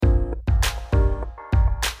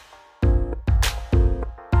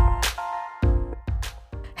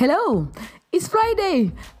Hello, it's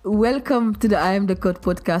Friday. Welcome to the I Am the Code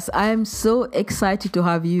podcast. I am so excited to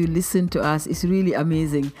have you listen to us. It's really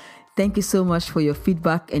amazing. Thank you so much for your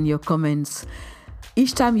feedback and your comments.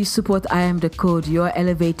 Each time you support I Am the Code, you are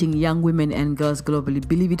elevating young women and girls globally.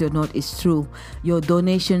 Believe it or not, it's true. Your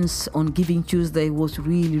donations on Giving Tuesday was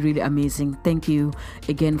really amazing. Thank you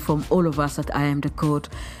again from all of us at I Am the Code.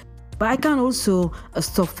 But I can't also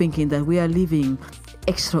stop thinking that we are living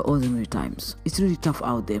extraordinary times. It's really tough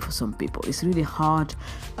out there for some people. It's really hard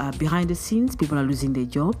behind the scenes. People are losing their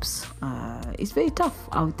jobs. It's very tough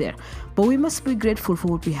out there. But we must be grateful for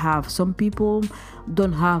what we have. Some people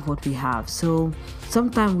don't have what we have. So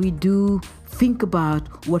sometimes we do think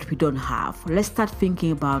about what we don't have. Let's start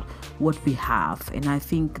thinking about what we have. And I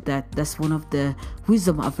think that that's one of the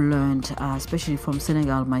wisdom I've learned, especially from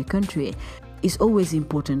Senegal, my country. It's always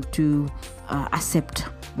important to accept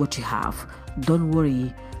what you have. Don't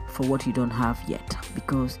worry for what you don't have yet,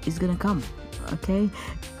 because it's gonna come. Okay,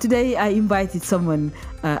 today I invited someone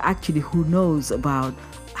actually who knows about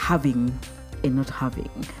having and not having.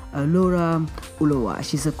 Laura Ulloa.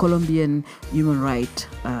 She's a Columbian human rights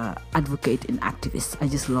advocate and activist. I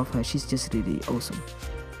just love her. She's just really awesome.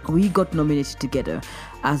 We got nominated together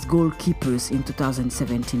as Goalkeepers in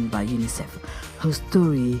 2017 by Unicef. Her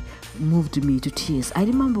story moved me to tears. I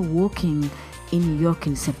remember walking in New York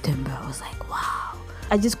in September. I was like, wow.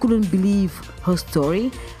 I just couldn't believe her story,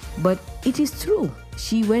 but it is true.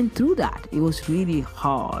 She went through that. It was really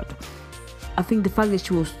hard. I think the fact that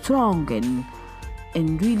she was strong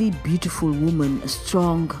and really beautiful woman, a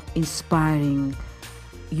strong, inspiring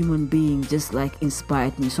human being, just like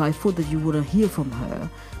inspired me. So I thought that you would hear from her.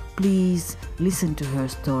 Please listen to her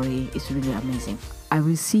story. It's really amazing. I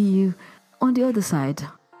will see you on the other side.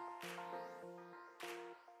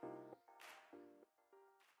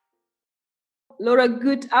 Laura,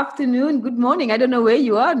 good afternoon, good morning. I don't know where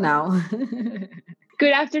you are now.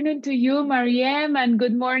 Good afternoon to you, Marieme, and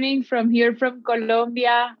good morning from here from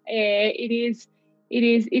Colombia. It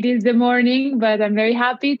is the morning, but I'm very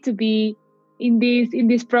happy to be in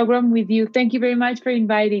this program with you. Thank you very much for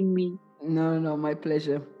inviting me. No, my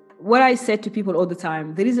pleasure. What I said to people all the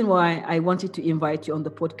time, the reason why I wanted to invite you on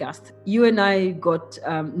the podcast, you and I got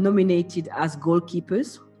nominated as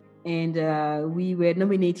Goalkeepers. And we were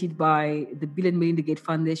nominated by the Bill and Melinda Gates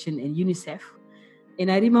Foundation and Unicef.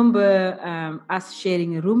 And I remember us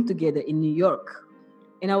sharing a room together in New York.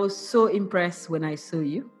 And I was so impressed when I saw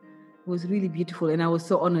you. It was really beautiful. And I was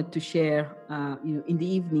so honored to share, in the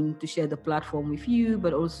evening, to share the platform with you,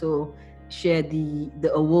 but also share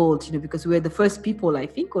the award, because we were the first people, I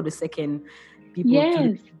think, or the second people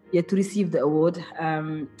to receive the award.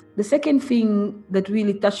 The second thing that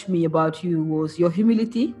really touched me about you was your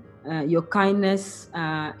humility. Your kindness.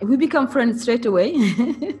 We become friends straight away.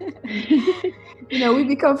 We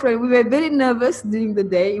become friends. We were very nervous during the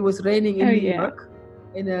day. It was raining in New York,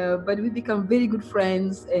 but we become very good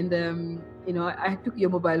friends. And I took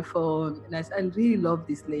your mobile phone, and I really love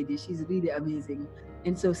this lady. She's really amazing.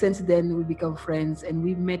 And so since then we become friends, and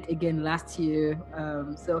we met again last year.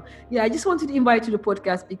 I just wanted to invite you to the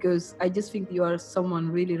podcast because I just think you are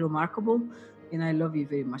someone really remarkable, and I love you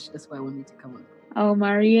very much. That's why I wanted to come on. Oh,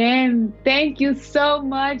 Marieme, thank you so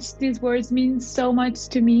much. These words mean so much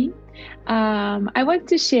to me. I want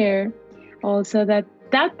to share also that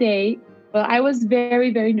day, I was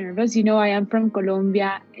very nervous. I am from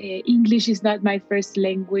Colombia. English is not my first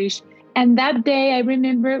language. And that day, I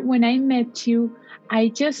remember when I met you, I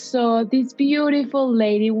just saw this beautiful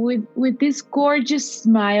lady with this gorgeous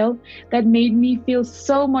smile that made me feel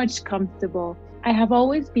so much comfortable. I have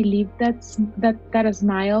always believed that a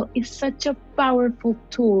smile is such a powerful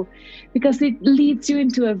tool because it leads you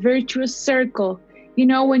into a virtuous circle.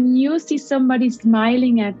 When you see somebody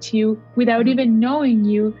smiling at you without even knowing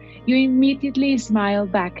you, you immediately smile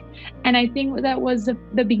back. And I think that was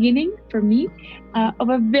the beginning for me of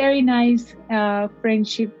a very nice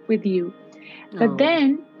friendship with you. But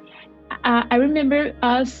then I remember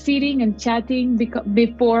us sitting and chatting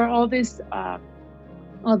before all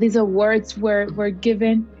these awards were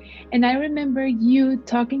given. And I remember you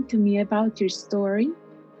talking to me about your story.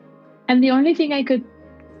 And the only thing I could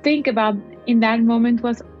think about in that moment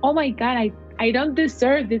was, oh my God, I don't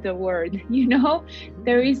deserve this award.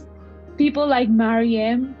 There is people like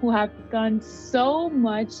Marieme who have done so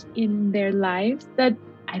much in their lives that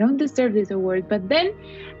I don't deserve this award. But then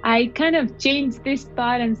I kind of changed this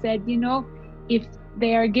thought and said, if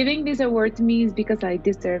they are giving this award to me is because I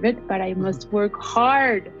deserve it, but I must work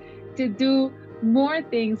hard to do more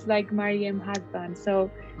things like Marieme has done. So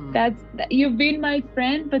you've been my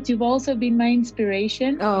friend, but you've also been my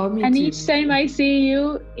inspiration. Oh, me and too. Each time I see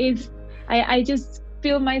you, I just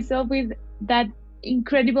fill myself with that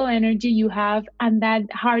incredible energy you have and that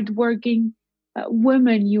hardworking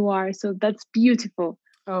woman you are. So that's beautiful.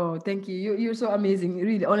 Oh, thank you. You're so amazing.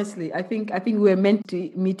 Really, honestly, I think we're meant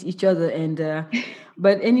to meet each other. And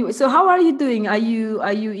but anyway, so how are you doing? Are you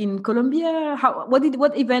in Colombia?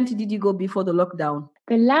 What event did you go before the lockdown?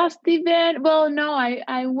 The last event, well, no,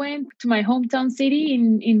 I went to my hometown city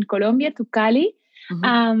in Colombia, to Cali.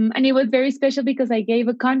 Mm-hmm. And it was very special because I gave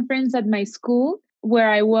a conference at my school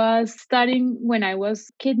where I was studying when I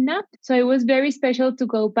was kidnapped. So it was very special to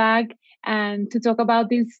go back and to talk about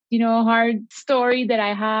this, hard story that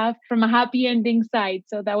I have from a happy ending side.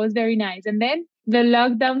 So that was very nice. And then the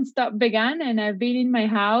lockdown stop began, and I've been in my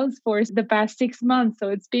house for the past 6 months. So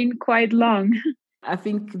it's been quite long. I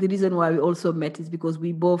think the reason why we also met is because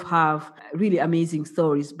we both have really amazing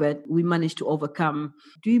stories, but we managed to overcome.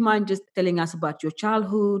 Do you mind just telling us about your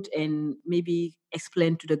childhood and maybe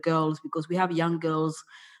explain to the girls, because we have young girls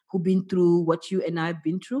who've been through what you and I've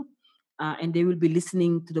been through, and they will be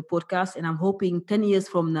listening to the podcast. And I'm hoping 10 years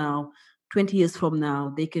from now, 20 years from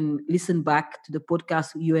now, they can listen back to the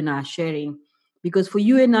podcast you and I are sharing. Because for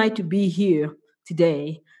you and I to be here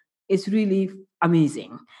today, it's really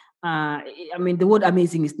amazing. I mean, the word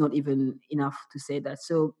amazing is not even enough to say that.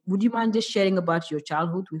 So, would you mind just sharing about your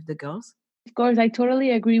childhood with the girls? Of course, I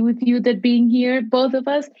totally agree with you that being here, both of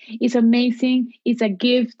us, is amazing. It's a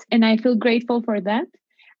gift, and I feel grateful for that.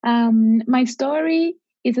 My story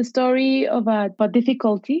is a story of a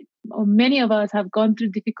difficulty. Or many of us have gone through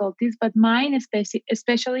difficulties, but mine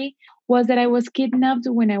especially was that I was kidnapped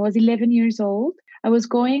when I was 11 years old. I was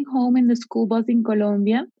going home in the school bus in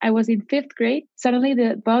Colombia. I was in fifth grade. Suddenly,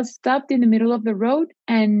 the bus stopped in the middle of the road,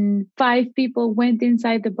 and five people went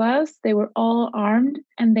inside the bus. They were all armed,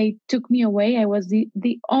 and they took me away. I was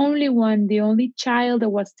the only one, the only child that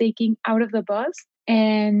was taken out of the bus.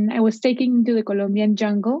 And I was taken into the Colombian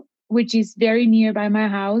jungle, which is very nearby my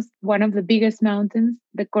house, one of the biggest mountains,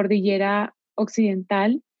 the Cordillera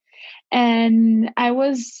Occidental. And I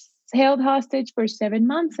was held hostage for 7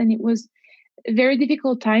 months, and it was a very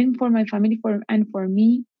difficult time for my family and for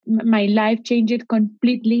me. My life changed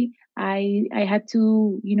completely. I had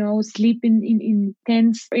to, sleep in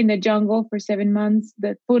tents in the jungle for 7 months.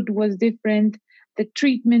 The food was different. The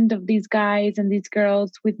treatment of these guys and these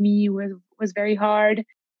girls with me was very hard.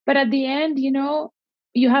 But at the end,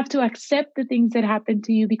 you have to accept the things that happen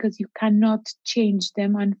to you because you cannot change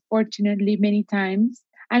them, unfortunately, many times.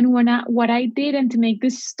 And what I did, and to make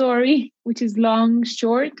this story, which is long,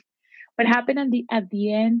 short, what happened at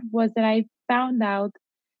the end was that I found out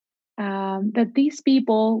that these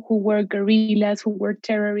people who were guerrillas, who were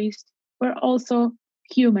terrorists, were also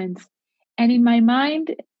humans. And in my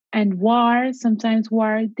mind, and sometimes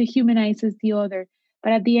war dehumanizes the other.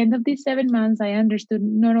 But at the end of these 7 months, I understood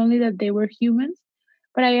not only that they were humans,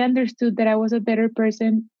 but I understood that I was a better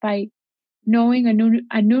person by knowing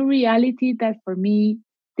a new reality that for me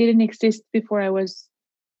didn't exist before I was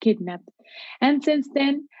kidnapped. And since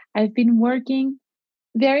then, I've been working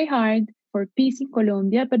very hard for peace in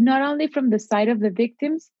Colombia, but not only from the side of the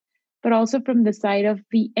victims, but also from the side of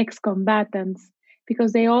the ex combatants,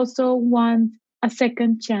 because they also want a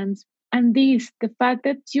second chance. And the fact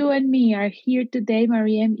that you and me are here today,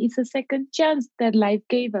 Mariam, is a second chance that life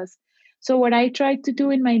gave us. So, what I try to do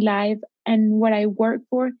in my life and what I work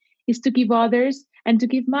for is to give others and to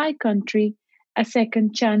give my country a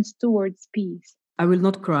second chance towards peace. I will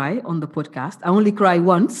not cry on the podcast. I only cry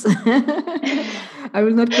once. I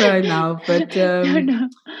will not cry now. But No, no.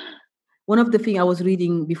 one of the things I was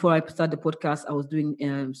reading before I started the podcast, I was doing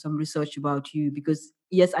some research about you, because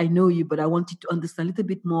yes, I know you, but I wanted to understand a little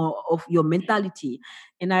bit more of your mentality.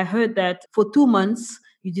 And I heard that for 2 months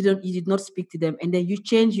you did not speak to them, and then you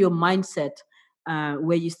changed your mindset,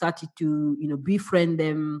 where you started to befriend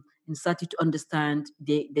them and started to understand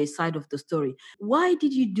their side of the story. Why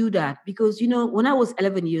did you do that? Because when I was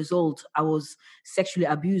 11 years old, I was sexually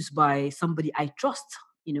abused by somebody I trust.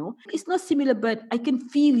 It's not similar, but I can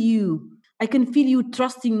feel you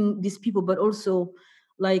trusting these people, but also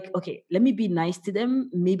like, okay, let me be nice to them,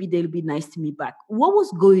 maybe they'll be nice to me back. What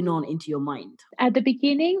was going on into your mind? At the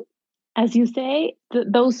beginning, as you say,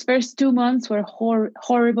 those first 2 months were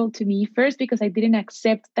horrible to me. First, because I didn't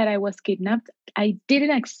accept that I was kidnapped. I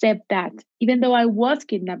didn't accept that, even though I was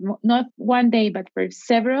kidnapped, not one day, but for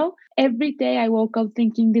several. Every day I woke up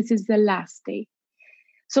thinking this is the last day.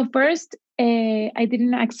 So, first, I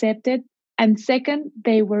didn't accept it. And second,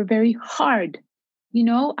 they were very hard.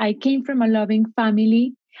 I came from a loving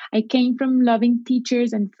family. I came from loving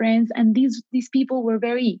teachers and friends, and these people were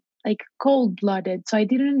very like cold-blooded. So I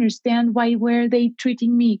didn't understand why were they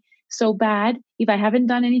treating me so bad if I haven't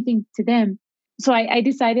done anything to them. So I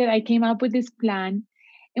decided, I came up with this plan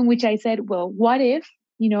in which I said, well, what if,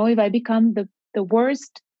 if I become the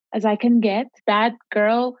worst as I can get, bad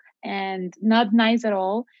girl and not nice at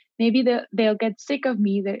all, maybe they'll get sick of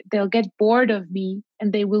me, they'll get bored of me,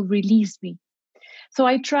 and they will release me. So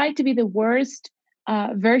I tried to be the worst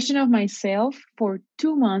version of myself for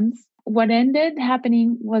 2 months. What ended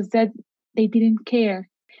happening was that they didn't care.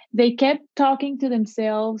 They kept talking to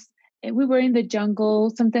themselves. We were in the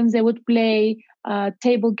jungle. Sometimes they would play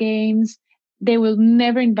table games. They will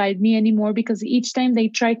never invite me anymore because each time they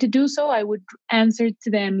tried to do so, I would answer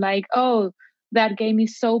to them like, oh, that game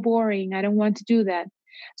is so boring. I don't want to do that.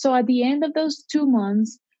 So at the end of those 2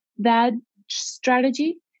 months, that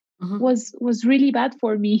strategy was really bad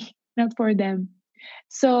for me, not for them.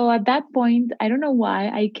 So at that point, I don't know why,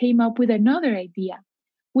 I came up with another idea,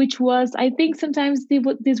 which was, I think sometimes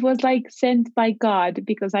this was like sent by God,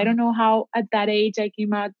 because I don't know how at that age I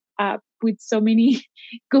came out with so many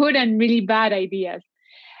good and really bad ideas.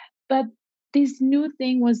 But this new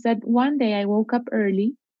thing was that one day I woke up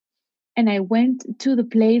early and I went to the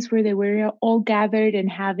place where they were all gathered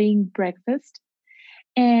and having breakfast.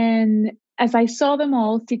 And as I saw them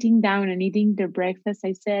all sitting down and eating their breakfast,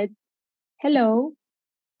 I said, hello,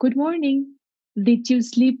 good morning. Did you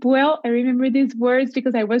sleep well? I remember these words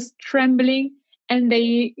because I was trembling, and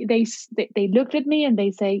they looked at me and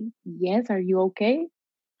they say, "Yes, are you okay?"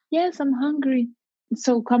 "Yes, I'm hungry."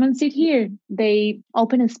 "So come and sit here." They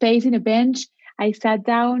opened a space in a bench. I sat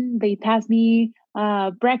down. They passed me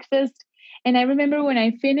breakfast. And I remember when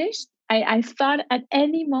I finished, I thought at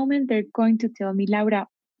any moment they're going to tell me, "Laura,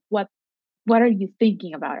 what what are you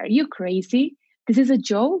thinking about? Are you crazy? This is a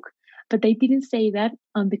joke?" But they didn't say that.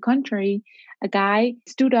 On the contrary, a guy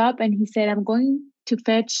stood up and he said, "I'm going to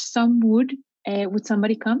fetch some wood. Would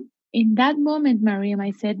somebody come?" In that moment, Mariam,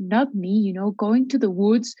 I said, "Not me, going to the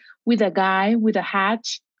woods with a guy with a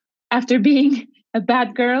hatch after being a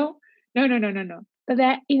bad girl. No, no, no, no, no." But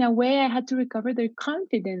that, in a way, I had to recover their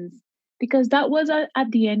confidence, because that was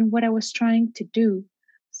at the end what I was trying to do.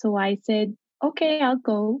 So I said, "Okay, I'll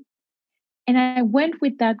go." And I went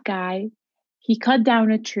with that guy. He cut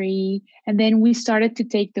down a tree, and then we started to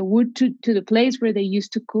take the wood to the place where they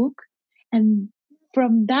used to cook. And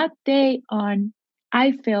from that day on,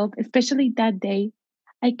 I felt, especially that day,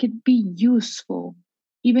 I could be useful,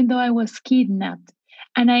 even though I was kidnapped.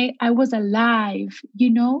 And I was alive.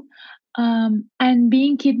 And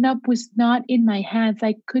being kidnapped was not in my hands.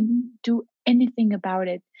 I couldn't do anything about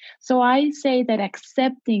it. So I say that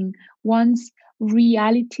accepting one's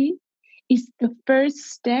reality is the first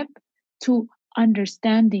step to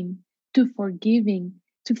understanding, to forgiving,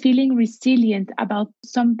 to feeling resilient about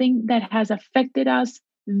something that has affected us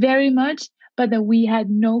very much, but that we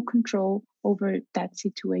had no control over that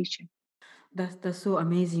situation. That's so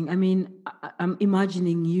amazing. I mean, I'm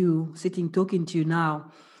imagining you sitting talking to you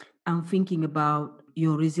now. I'm thinking about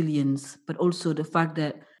your resilience, but also the fact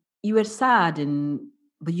that you were sad and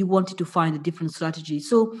but you wanted to find a different strategy.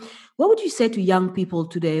 So, what would you say to young people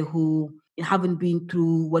today who haven't been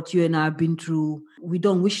through what you and I have been through? We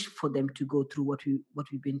don't wish for them to go through what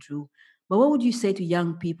we've been through. But what would you say to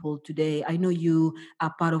young people today? I know you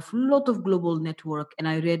are part of a lot of global network, and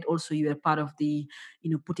I read also you are part of the,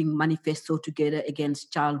 putting manifesto together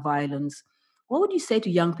against child violence. What would you say to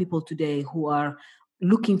young people today who are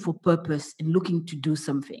looking for purpose and looking to do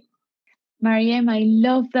something? Mariam, I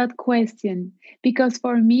love that question, because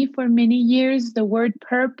for me, for many years, the word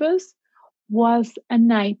purpose was a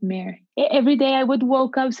nightmare. Every day I would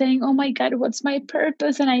woke up saying, "Oh my God, what's my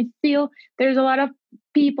purpose?" And I feel there's a lot of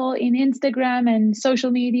people in Instagram and social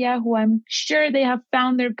media who I'm sure they have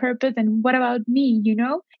found their purpose. And what about me?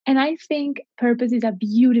 And I think purpose is a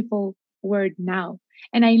beautiful word now.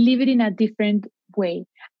 And I live it in a different way.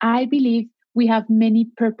 I believe we have many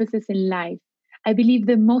purposes in life. I believe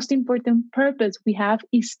the most important purpose we have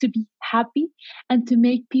is to be happy and to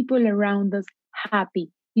make people around us happy,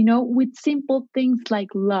 with simple things like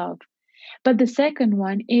love. But the second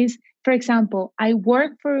one is, for example, I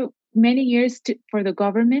worked for many years for the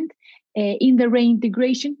government in the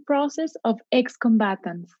reintegration process of ex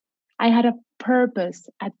combatants. I had a purpose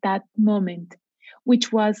at that moment,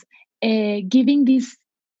 which was giving these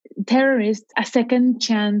terrorists a second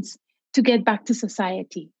chance to get back to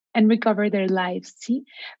society and recover their lives. See?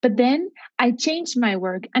 But then I changed my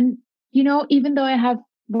work. And, even though I have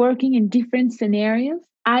working in different scenarios,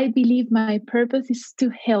 I believe my purpose is to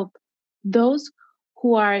help those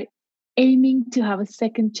who are aiming to have a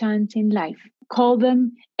second chance in life. Call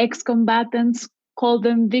them ex combatants, call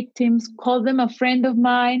them victims, call them a friend of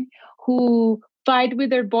mine who fight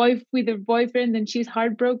with her boyfriend and she's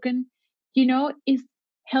heartbroken. Is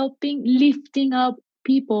helping, lifting up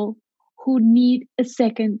people who need a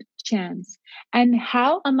second chance. And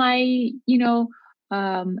how am I,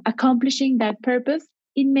 accomplishing that purpose?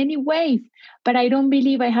 In many ways, but I don't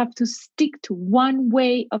believe I have to stick to one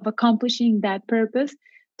way of accomplishing that purpose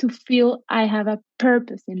to feel I have a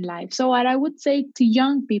purpose in life. So, what I would say to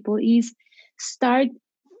young people is start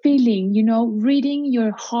feeling, reading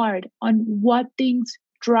your heart on what things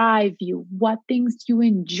drive you, what things you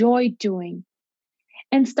enjoy doing,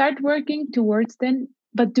 and start working towards them.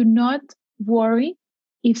 But do not worry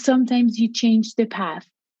if sometimes you change the path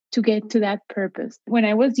to get to that purpose. When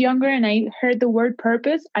I was younger and I heard the word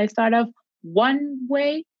purpose, I thought of one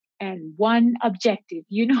way and one objective,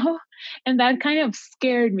 and that kind of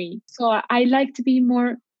scared me. So I like to be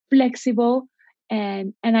more flexible,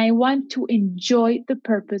 and I want to enjoy the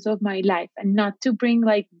purpose of my life and not to bring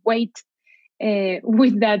like weight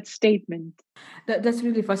with that statement. That's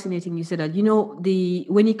really fascinating. You said that.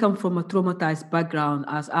 When you come from a traumatized background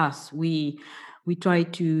as us, we try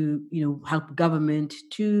to help government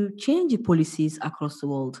to change the policies across the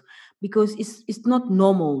world, because it's not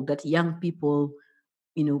normal that young people,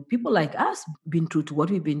 people like us, been through to what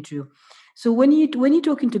we've been through. So when you're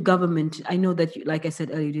talking to government, I know that like I said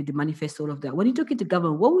earlier, you did the manifesto, all of that. When you're talking to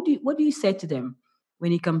government, what do you say to them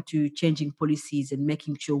when it comes to changing policies and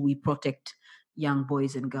making sure we protect young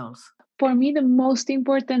boys and girls? For me, the most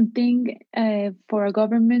important thing for a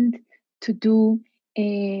government to do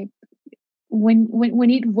uh, when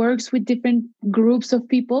it works with different groups of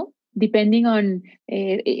people, depending on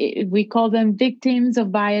we call them victims of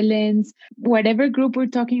violence, whatever group we're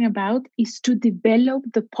talking about, is to develop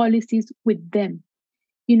the policies with them.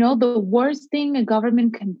 The worst thing a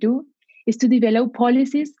government can do is to develop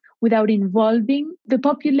policies without involving the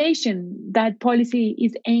population that policy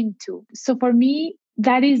is aimed to. So for me,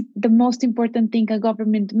 that is the most important thing a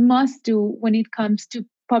government must do when it comes to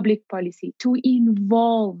public policy, to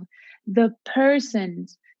involve the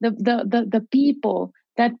persons, the people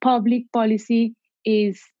that public policy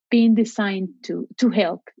is being designed to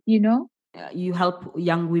help, You help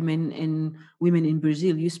young women and women in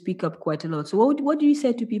Brazil. You speak up quite a lot. So what do you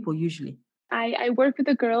say to people usually? I worked with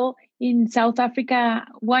a girl in South Africa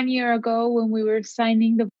 1 year ago when we were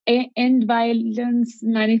signing the End Violence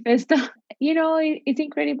Manifesto. It's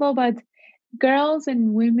incredible, but girls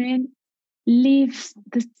and women live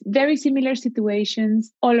very similar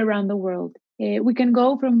situations all around the world. We can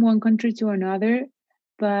go from one country to another,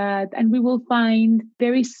 and we will find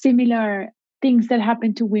very similar things that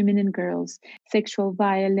happen to women and girls: sexual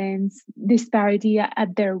violence, disparity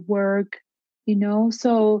at their work,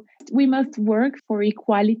 so we must work for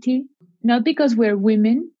equality, not because we're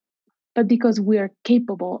women, but because we are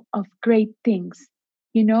capable of great things,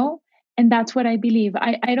 and that's what I believe.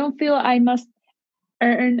 I don't feel I must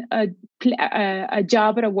earn a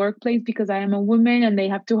job at a workplace because I am a woman and they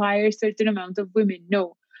have to hire a certain amount of women.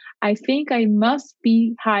 No, I think I must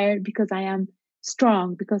be hired because I am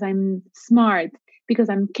strong, because I'm smart, because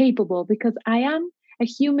I'm capable, because I am a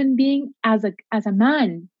human being as a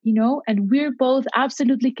man, and we're both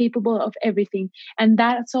absolutely capable of everything. And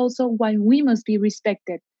that's also why we must be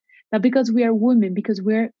respected. Not because we are women, because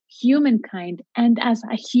we're humankind. And as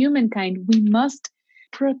a humankind, we must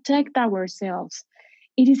protect ourselves.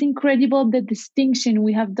 It is incredible the distinction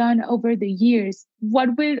we have done over the years. What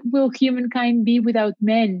will humankind be without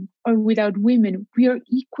men or without women? We are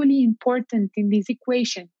equally important in this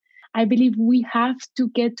equation. I believe we have to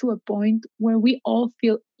get to a point where we all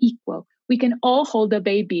feel equal. We can all hold a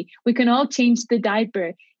baby. We can all change the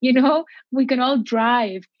diaper. We can all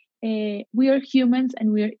drive. We are humans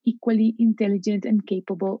and we are equally intelligent and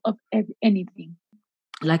capable of anything.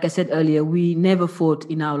 Like I said earlier, we never thought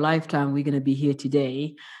in our lifetime we're going to be here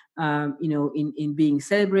today, in being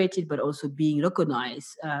celebrated, but also being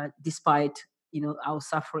recognized, despite, our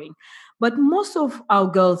suffering. But most of our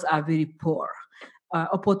girls are very poor.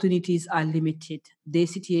 Opportunities are limited. Their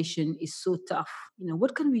situation is so tough.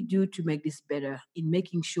 What can we do to make this better in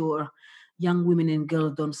making sure young women and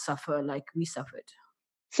girls don't suffer like we suffered?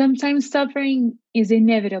 Sometimes suffering is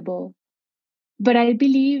inevitable, but I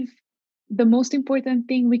believe the most important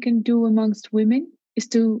thing we can do amongst women is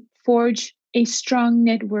to forge a strong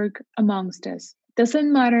network amongst us.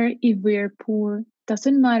 Doesn't matter if we're poor,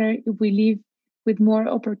 doesn't matter if we live with more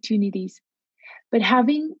opportunities, but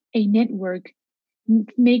having a network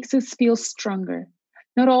makes us feel stronger,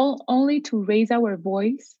 not only to raise our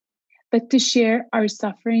voice, but to share our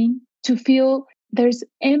suffering, to feel there's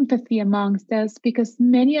empathy amongst us, because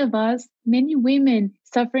many of us, many women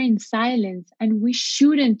suffer in silence, and we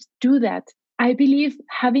shouldn't do that. I believe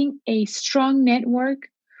having a strong network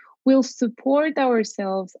will support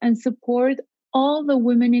ourselves and support all the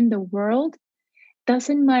women in the world.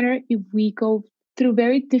 Doesn't matter if we go through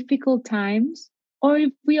very difficult times or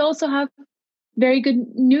if we also have very good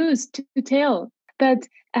news to tell. But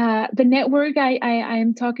the network I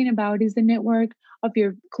am talking about is the network of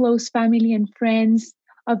your close family and friends,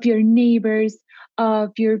 of your neighbors,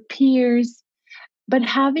 of your peers. But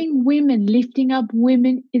having women, lifting up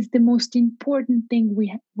women is the most important thing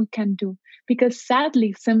we can do. Because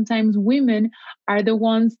sadly, sometimes women are the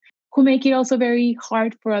ones who make it also very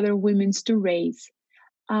hard for other women to raise.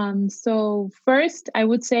 So, first, I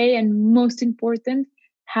would say, and most important,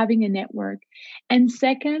 having a network. And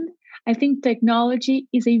second, I think technology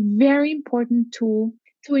is a very important tool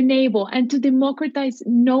to enable and to democratize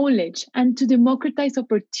knowledge and to democratize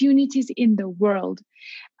opportunities in the world.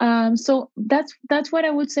 So that's what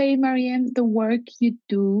I would say, Mariam. The work you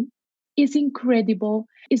do is incredible.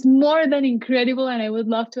 It's more than incredible, and I would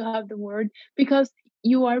love to have the word because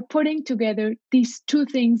you are putting together these two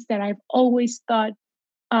things that I've always thought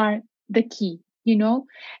are the key,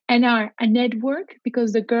 and are a network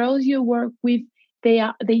because the girls you work with,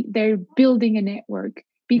 they're building a network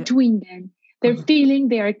Yeah. between them. They're feeling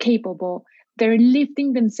they are capable. They're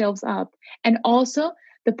lifting themselves up. And also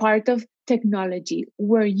the part of technology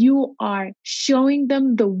where you are showing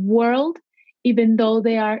them the world, even though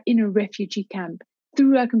they are in a refugee camp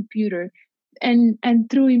through a computer and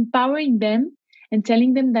through empowering them and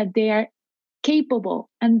telling them that they are capable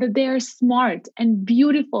and that they are smart and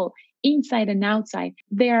beautiful inside and outside.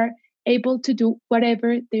 They are able to do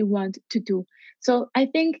whatever they want to do. So I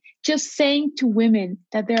think just saying to women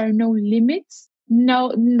that there are no limits,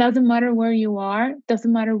 no, doesn't matter where you are,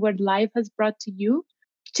 doesn't matter what life has brought to you,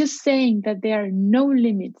 just saying that there are no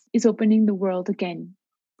limits is opening the world again.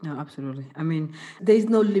 No, absolutely. I mean, there is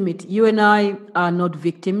no limit. You and I are not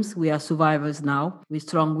victims. We are survivors now. We're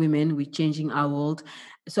strong women. We're changing our world.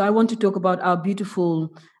 So I want to talk about our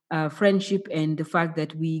beautiful friendship and the fact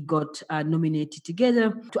that we got nominated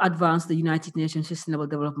together to advance the United Nations Sustainable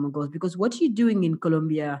Development Goals. Because what you're doing in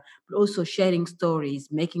Colombia, but also sharing stories,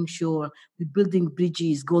 making sure we're building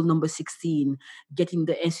bridges, goal number 16, getting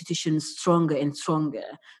the institutions stronger and stronger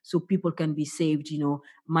so people can be saved.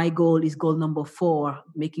 My goal is goal number 4,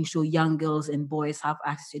 making sure young girls and boys have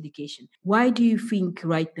access to education. Why do you think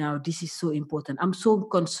right now this is so important? I'm so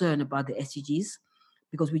concerned about the SDGs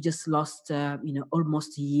because we just lost,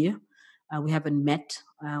 almost a year. We haven't met.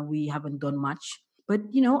 We haven't done much. But,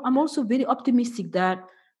 I'm also very optimistic that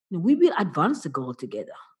we will advance the goal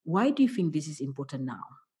together. Why do you think this is important now?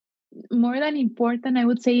 More than important, I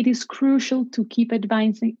would say it is crucial to keep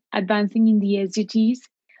advancing in the SDGs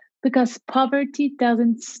because poverty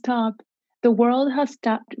doesn't stop. The world has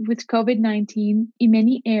stopped with COVID-19 in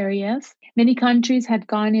many areas. Many countries had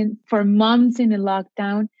gone in for months in a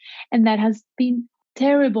lockdown, and that has been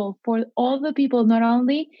terrible for all the people, not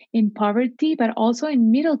only in poverty, but also in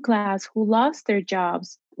middle class who lost their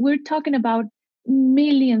jobs. We're talking about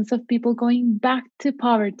millions of people going back to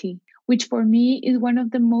poverty, which for me is one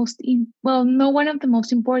of the no, one of the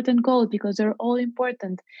most important goals because they're all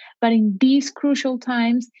important. But in these crucial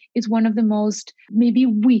times, it's one of the most maybe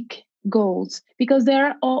weak goals because there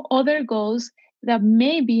are all other goals that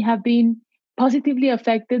maybe have been positively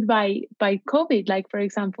affected by COVID, like for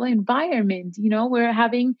example environment. We're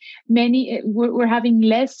having we're having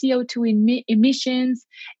less CO2 emissions.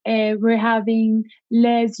 We're having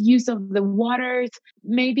less use of the waters,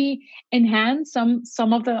 maybe enhance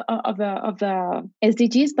some of the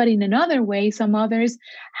SDGs, but in another way some others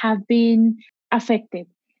have been affected,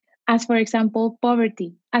 as for example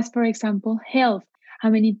poverty, as for example health. How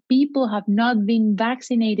many people have not been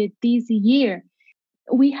vaccinated this year?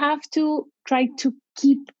 We have to try to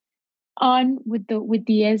keep on with the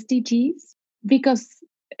SDGs because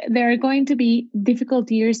there are going to be difficult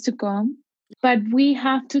years to come, but we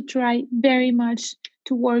have to try very much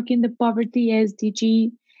to work in the poverty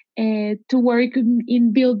SDG, to work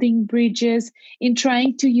in building bridges, in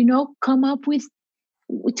trying to come up with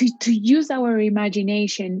to use our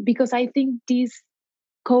imagination because I think this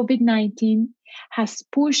COVID-19 has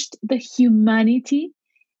pushed the humanity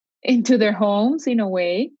into their homes in a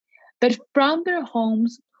way that from their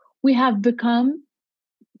homes we have become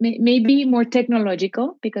maybe more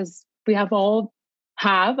technological because we have all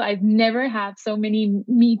have I've never had so many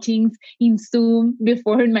meetings in Zoom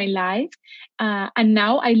before in my life, and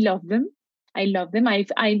now I love them. I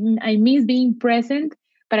miss being present,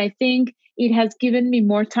 but I think it has given me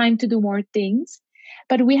more time to do more things.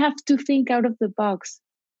 But we have to think out of the box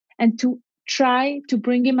and to try to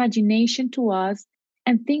bring imagination to us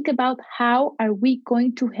and think about how are we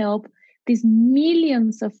going to help these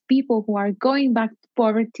millions of people who are going back to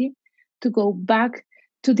poverty to go back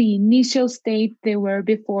to the initial state they were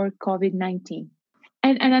before COVID-19.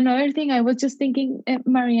 And another thing I was just thinking,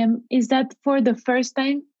 Mariam, is that for the first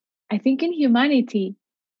time, I think in humanity,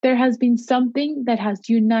 there has been something that has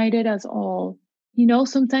united us all. You know,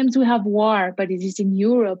 sometimes we have war, but it is in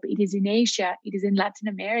Europe, it is in Asia, it is in Latin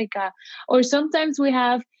America, or sometimes we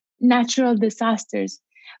have natural disasters.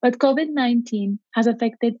 But COVID-19 has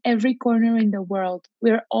affected every corner in the world.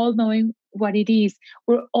 We're all knowing what it is.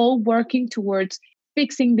 We're all working towards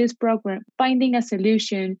fixing this problem, finding a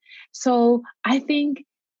solution. So I think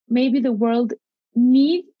maybe the world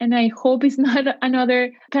need, and I hope it's not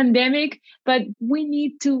another pandemic, but we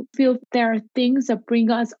need to feel there are things that bring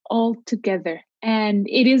us all together. And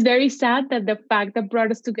it is very sad that the fact that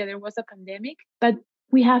brought us together was a pandemic, but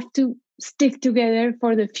we have to stick together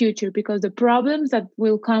for the future, because the problems that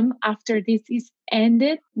will come after this is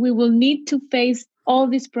ended, we will need to face all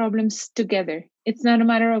these problems together. It's not a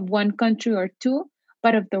matter of one country or two,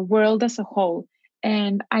 but of the world as a whole.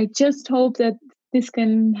 And I just hope that this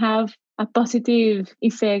can have a positive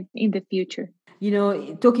effect in the future. You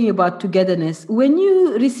know, talking about togetherness, when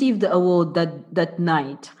you received the award that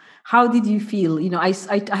night, how did you feel? You know, I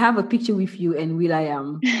have a picture with you and Will I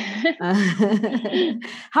am.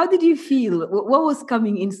 How did you feel? What was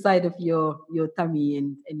coming inside of your tummy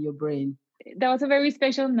and your brain? That was a very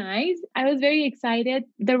special night. I was very excited.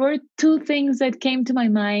 There were two things that came to my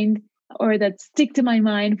mind, or that stick to my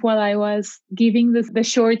mind while I was giving the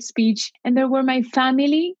short speech. And there were my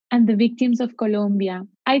family and the victims of Colombia.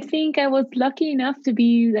 I think I was lucky enough to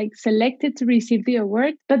be like selected to receive the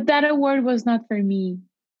award, but that award was not for me.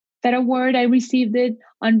 That award, I received it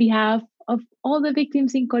on behalf of all the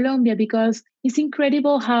victims in Colombia, because it's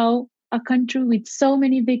incredible how a country with so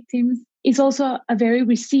many victims is also a very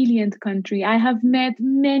resilient country. I have met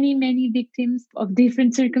many, many victims of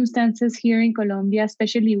different circumstances here in Colombia,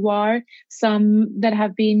 especially war, some that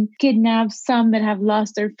have been kidnapped, some that have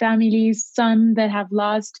lost their families, some that have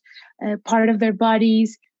lost part of their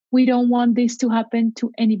bodies. We don't want this to happen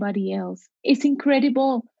to anybody else. It's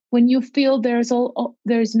incredible when you feel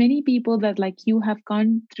there's many people that like you have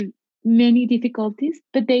gone through many difficulties,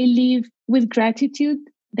 but they live with gratitude,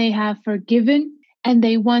 they have forgiven, and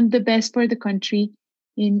they want the best for the country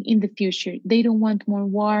in the future. They don't want more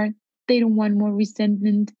war, they don't want more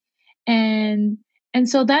resentment. And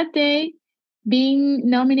so that day, being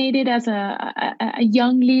nominated as a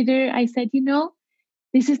young leader, I said, you know,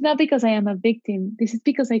 this is not because I am a victim. This is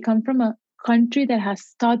because I come from a country that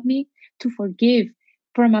has taught me to forgive,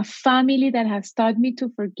 from a family that has taught me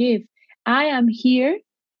to forgive. I am here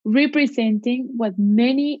representing what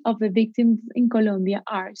many of the victims in Colombia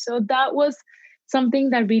are. So that was something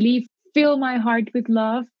that really filled my heart with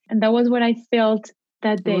love. And that was what I felt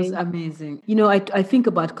that day. It was amazing. You know, I think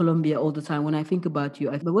about Colombia all the time when I think about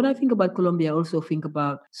you. But when I think about Colombia, I also think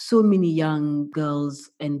about so many young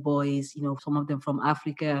girls and boys, you know, some of them from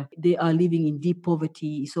Africa. They are living in deep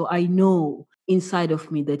poverty. So I know inside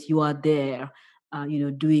of me that you are there, you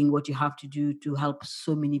know, doing what you have to do to help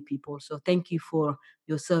so many people. So thank you for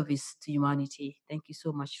your service to humanity. Thank you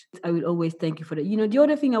so much. I will always thank you for that. You know, the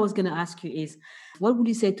other thing I was going to ask you is, what would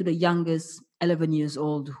you say to the youngest 11 years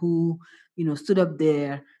old who, you know, stood up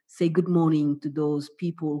there, say good morning to those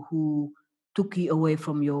people who took you away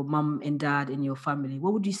from your mom and dad and your family?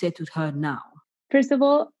 What would you say to her now? First of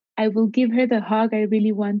all, I will give her the hug I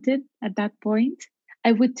really wanted at that point.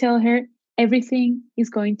 I would tell her everything is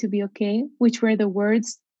going to be okay, which were the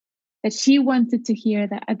words that she wanted to hear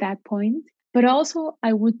at that point. But also,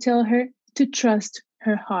 I would tell her to trust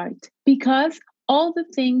her heart, because all the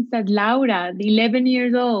things that Laura, the 11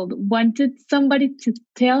 years old, wanted somebody to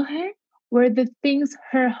tell her were the things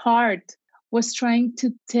her heart was trying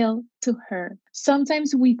to tell to her.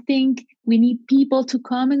 Sometimes we think we need people to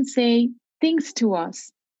come and say things to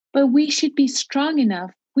us, but we should be strong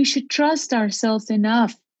enough. We should trust ourselves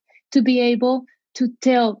enough to be able to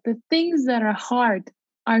tell the things that our heart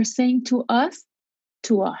are saying to us,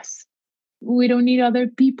 to us. We don't need other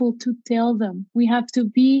people to tell them. We have to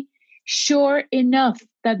be sure enough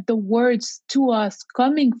that the words to us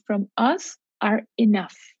coming from us are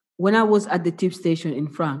enough. When I was at the tube station in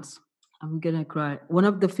France, I'm gonna cry. One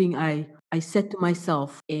of the things I said to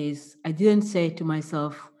myself is, I didn't say to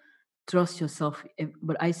myself, trust yourself,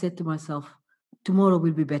 but I said to myself, tomorrow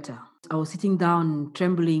will be better. I was sitting down,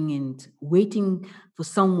 trembling and waiting for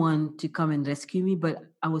someone to come and rescue me, but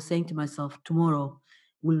I was saying to myself, tomorrow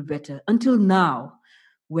will be better. Until now,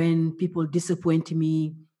 when people disappoint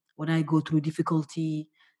me, when I go through difficulty,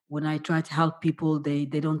 when I try to help people, they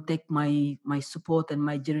don't take my support and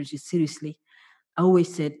my generosity seriously. I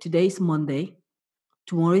always said, today is Monday,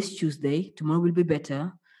 tomorrow is Tuesday, tomorrow will be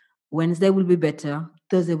better, Wednesday will be better,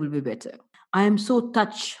 Thursday will be better. I am so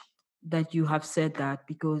touched that you have said that,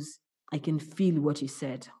 because I can feel what you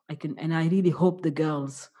said. And I really hope the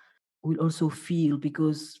girls will also feel,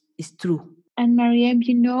 because it's true. And Mariam,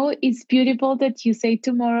 it's beautiful that you say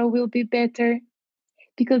tomorrow will be better,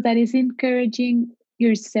 because that is encouraging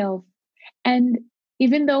yourself. And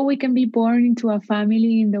even though we can be born into a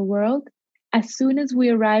family in the world, as soon as we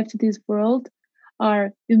arrive to this world,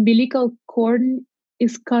 our umbilical cord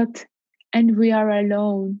is cut and we are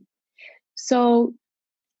alone. So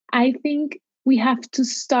I think we have to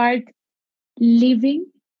start living,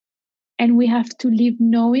 and we have to live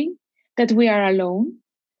knowing that we are alone,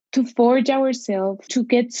 to forge ourselves, to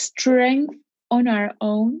get strength on our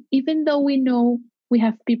own, even though we know we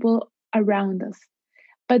have people around us.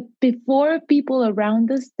 But before people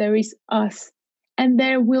around us, there is us. And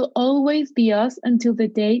there will always be us until the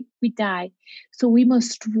day we die. So we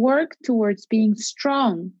must work towards being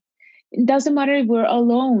strong. It doesn't matter if we're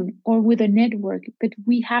alone or with a network, but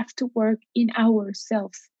we have to work in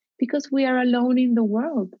ourselves, because we are alone in the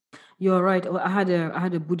world. You're right. I had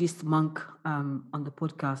a Buddhist monk on the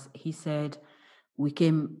podcast. He said, "We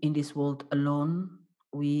came in this world alone.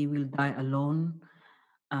 We will die alone,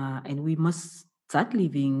 and we must start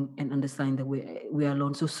living and understand that we are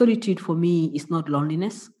alone." So solitude for me is not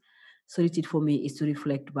loneliness. Solitude for me is to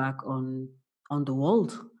reflect back on the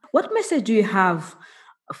world. What message do you have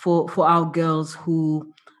for our girls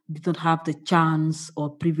who did not have the chance or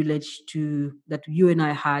privilege to that you and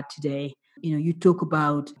I had today? You talk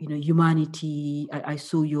about humanity. I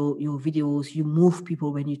saw your videos. You move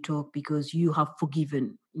people when you talk, because you have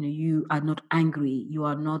forgiven. You are not angry. You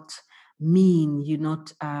are not mean. You're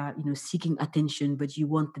not seeking attention, but you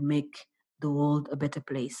want to make the world a better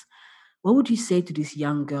place. What would you say to these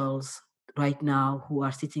young girls right now who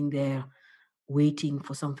are sitting there waiting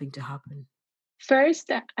for something to happen? First,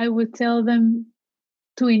 I would tell them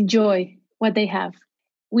to enjoy what they have.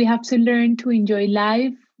 We have to learn to enjoy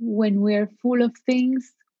life when we're full of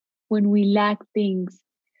things, when we lack things.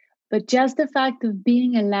 But just the fact of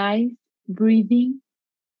being alive, breathing,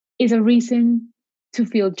 is a reason to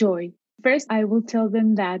feel joy. First, I will tell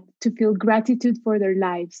them that to feel gratitude for their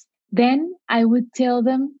lives. Then I would tell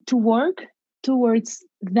them to work towards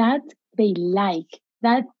that they like,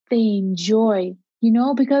 that they enjoy,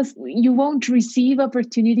 because you won't receive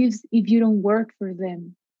opportunities if you don't work for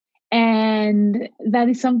them. And that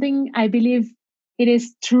is something I believe it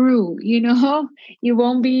is true. You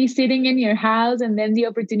won't be sitting in your house and then the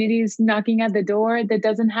opportunity is knocking at the door. That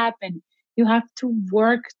doesn't happen. You have to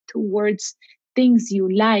work towards things you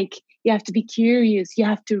like. You have to be curious. You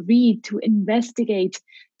have to read, to investigate,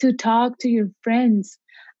 to talk to your friends.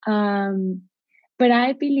 But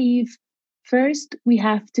I believe first we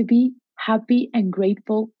have to be happy and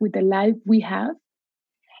grateful with the life we have,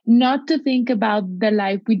 not to think about the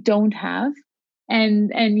life we don't have.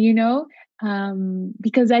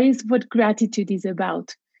 Because that is what gratitude is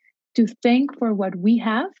about, to thank for what we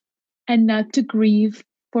have and not to grieve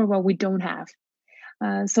for what we don't have.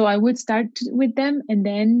 So I would start with them, and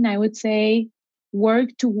then I would say work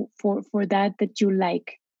for that you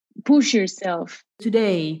like. Push yourself.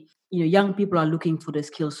 Today, young people are looking for the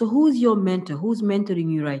skills. So who's your mentor? Who's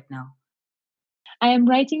mentoring you right now? I am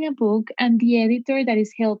writing a book, and the editor that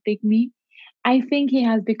is helping me, I think he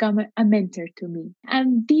has become a mentor to me.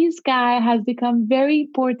 And this guy has become very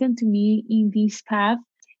important to me in this path,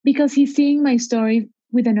 because he's seeing my story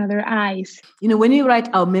with another eyes. When you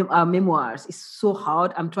write our memoirs, it's so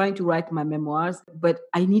hard. I'm trying to write my memoirs, but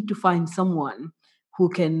I need to find someone who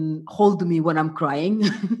can hold me when I'm crying.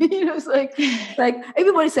 It's like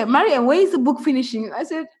everybody said, "Mariam, where is the book finishing?" I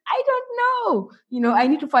said, "I don't know." I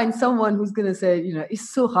need to find someone who's gonna say, it's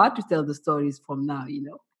so hard to tell the stories from now.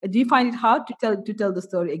 Do you find it hard to tell the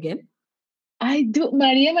story again? I do,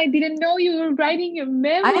 Mariam. I didn't know you were writing your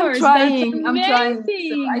memoirs. I am trying. I'm trying. So I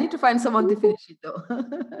Amazing. need to find someone to finish it, though.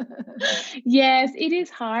 Yes, it is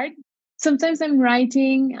hard. Sometimes I'm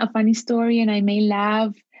writing a funny story and I may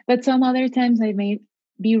laugh, but some other times I may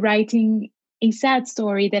be writing a sad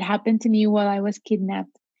story that happened to me while I was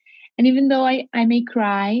kidnapped. And even though I may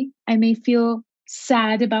cry, I may feel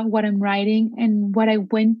sad about what I'm writing and what I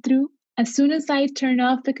went through, as soon as I turn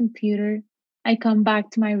off the computer, I come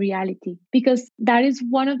back to my reality, because that is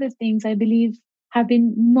one of the things I believe have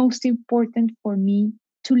been most important for me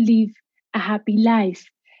to live a happy life.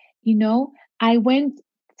 I went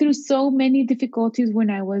through so many difficulties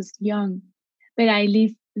when I was young, but I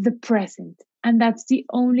live the present. And that's the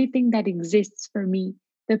only thing that exists for me.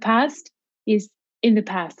 The past is in the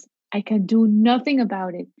past. I can do nothing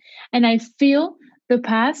about it. And I feel the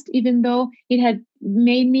past, even though it had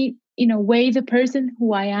made me, in a way, the person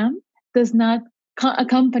who I am, does not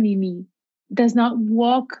accompany me, does not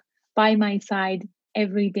walk by my side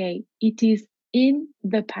every day. It is in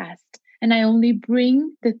the past. And I only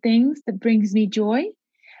bring the things that brings me joy,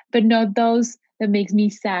 but not those that makes me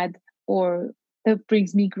sad or that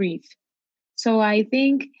brings me grief. So I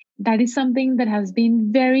think that is something that has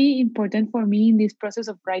been very important for me in this process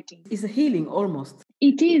of writing. It's a healing almost.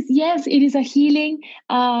 It is, yes, it is a healing.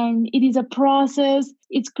 It is a process.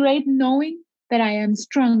 It's great knowing that I am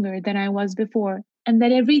stronger than I was before. And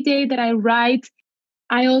that every day that I write,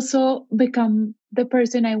 I also become the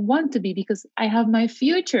person I want to be because I have my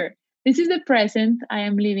future. This is the present I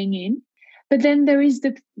am living in. But then there is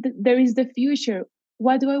the future.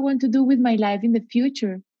 What do I want to do with my life in the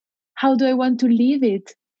future? How do I want to live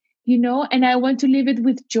it? And I want to live it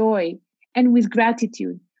with joy and with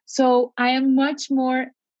gratitude. So I am much more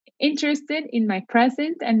interested in my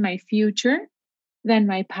present and my future than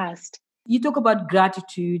my past. You talk about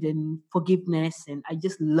gratitude and forgiveness, and I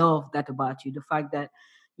just love that about you. The fact that,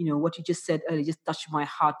 what you just said earlier just touched my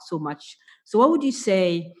heart so much. So, what would you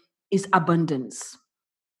say is abundance?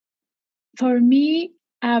 For me,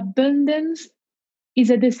 abundance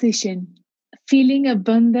is a decision. Feeling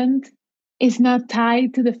abundant is not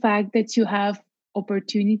tied to the fact that you have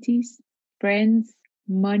opportunities, friends,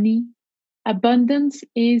 money. Abundance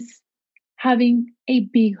is having a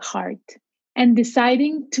big heart and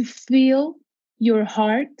deciding to fill your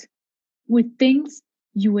heart with things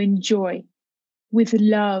you enjoy, with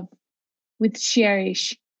love, with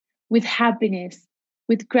cherish, with happiness,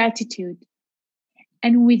 with gratitude.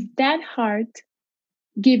 And with that heart,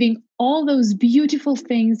 giving all those beautiful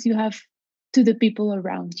things you have to the people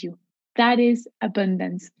around you. That is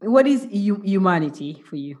abundance. What is humanity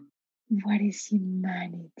for you? What is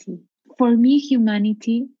humanity? For me,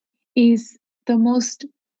 humanity is the most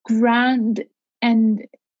grand and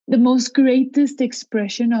the most greatest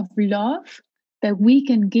expression of love that we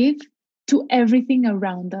can give to everything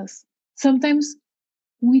around us. Sometimes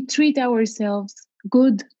we treat ourselves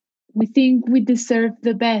good. We think we deserve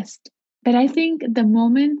the best. But I think the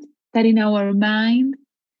moment that in our mind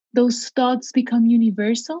those thoughts become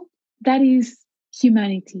universal, that is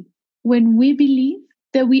humanity. When we believe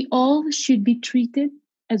that we all should be treated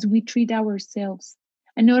as we treat ourselves,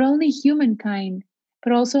 and not only humankind,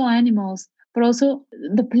 but also animals, but also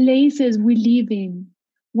the places we live in.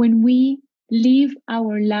 When we live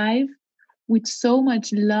our life with so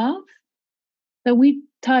much love that we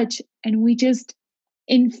touch and we just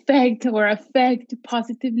infect or affect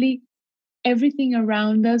positively everything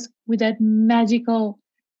around us with that magical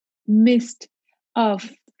mist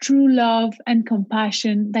of true love and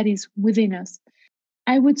compassion that is within us.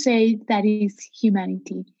 I would say that is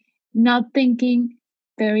humanity. Not thinking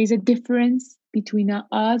there is a difference between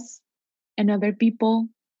us and other people,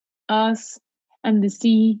 us and the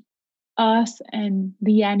sea, us and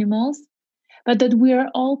the animals, but that we are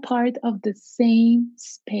all part of the same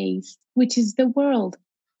space, which is the world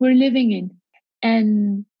we're living in.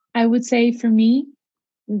 And I would say for me,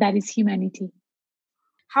 that is humanity.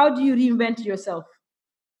 How do you reinvent yourself?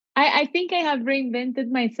 I think I have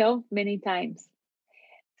reinvented myself many times.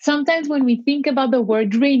 Sometimes when we think about the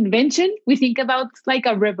word reinvention, we think about like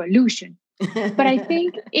a revolution. But I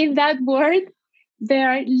think in that word,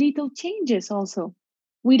 there are little changes also.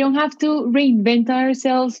 We don't have to reinvent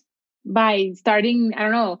ourselves by starting, I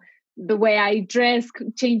don't know, the way I dress,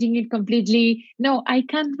 changing it completely. No, I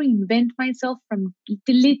can reinvent myself from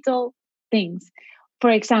the little things. For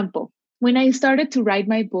example, when I started to write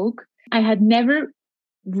my book, I had never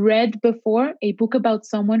read before a book about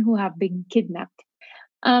someone who have been kidnapped.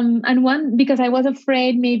 And one, because I was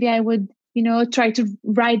afraid maybe I would, try to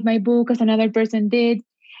write my book as another person did.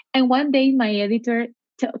 And one day my editor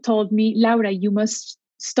told me, Laura, you must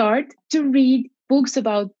start to read books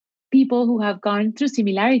about people who have gone through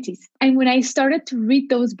similarities. And when I started to read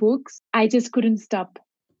those books, I just couldn't stop.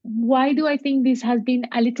 Why do I think this has been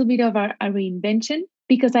a little bit of a reinvention?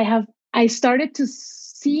 Because I started to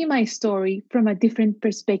see my story from a different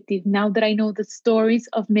perspective now that I know the stories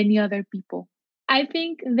of many other people. I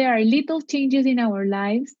think there are little changes in our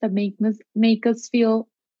lives that make us feel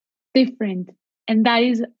different. And that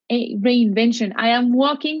is a reinvention. I am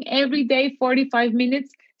walking every day 45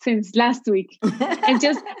 minutes since last week. And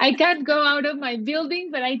just I can't go out of my building,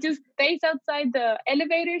 but I just stay outside the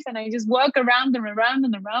elevators and I just walk around and around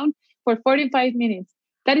and around for 45 minutes.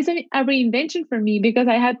 That is a reinvention for me because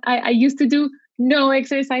I used to do no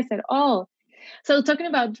exercise at all. So talking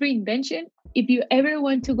about reinvention, if you ever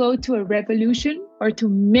want to go to a revolution or to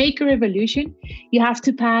make a revolution, you have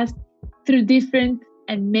to pass through different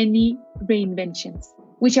and many reinventions,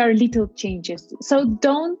 which are little changes. So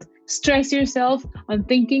don't stress yourself on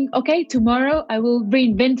thinking, okay, tomorrow I will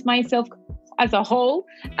reinvent myself as a whole.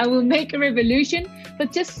 I will make a revolution,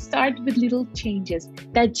 but just start with little changes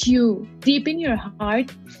that you, deep in your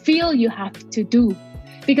heart, feel you have to do.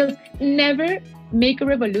 Because never make a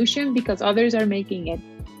revolution because others are making it.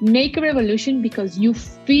 Make a revolution because you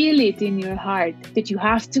feel it in your heart that you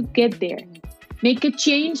have to get there. Make a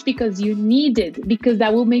change because you need it, because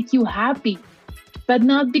that will make you happy, but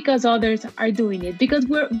not because others are doing it, because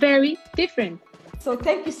we're very different. So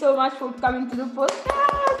thank you so much for coming to the podcast.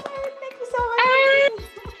 Thank you so much.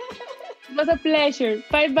 It was a pleasure.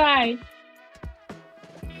 Bye-bye.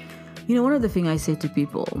 You know, one of the things I say to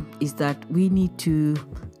people is that we need to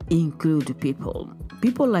include people.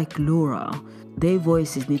 People like Laura, their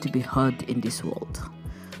voices need to be heard in this world.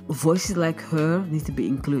 Voices like her need to be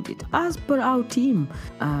included. As per our team,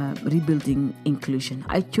 Rebuilding Inclusion,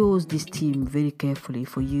 I chose this team very carefully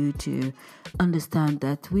for you to understand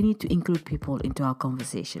that we need to include people into our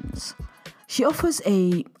conversations. She offers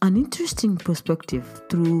an interesting perspective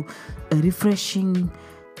through a refreshing,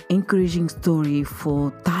 encouraging story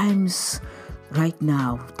for times right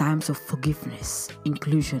now, times of forgiveness,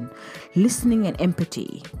 inclusion, listening and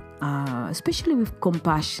empathy, especially with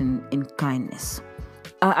compassion and kindness.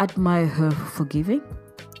 I admire her for forgiving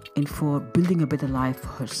and for building a better life for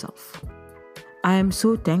herself. I am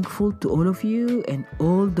so thankful to all of you and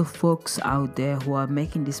all the folks out there who are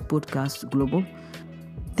making this podcast global.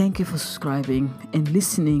 Thank you for subscribing and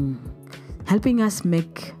listening, helping us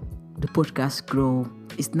make the podcast grow.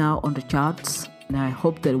 It's now on the charts, and I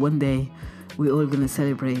hope that one day we're all going to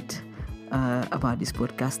celebrate about this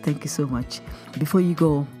podcast. Thank you so much. Before you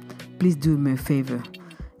go, please do me a favor.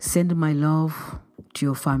 Send my love to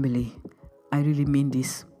your family. I really mean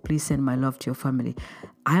this. Please send my love to your family.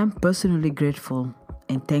 I am personally grateful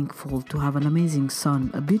and thankful to have an amazing son,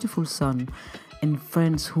 a beautiful son, and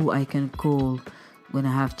friends who I can call when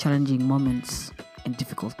I have challenging moments and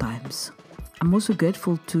difficult times. I'm also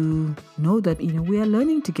grateful to know that we are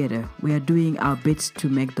learning together. We are doing our bits to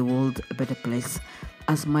make the world a better place.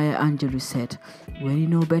 As Maya Angelou said, when you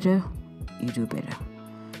know better, you do better.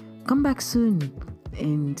 Come back soon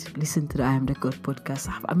and listen to the I Am the God podcast.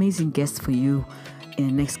 I have amazing guests for you in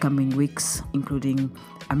the next coming weeks, including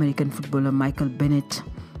American footballer Michael Bennett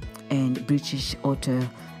and British author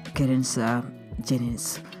Kerensa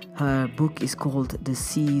Jennings. Her book is called The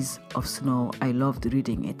Seas of Snow. I loved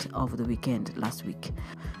reading it over the weekend last week.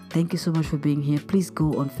 Thank you so much for being here. Please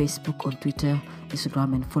go on Facebook, on Twitter,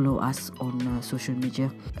 Instagram, and follow us on social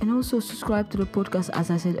media. And also subscribe to the podcast,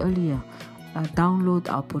 as I said earlier. Download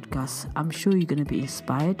our podcast. I'm sure you're going to be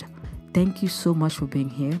inspired. Thank you so much for being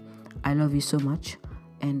here. I love you so much.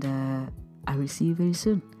 And I will see you very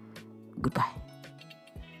soon. Goodbye.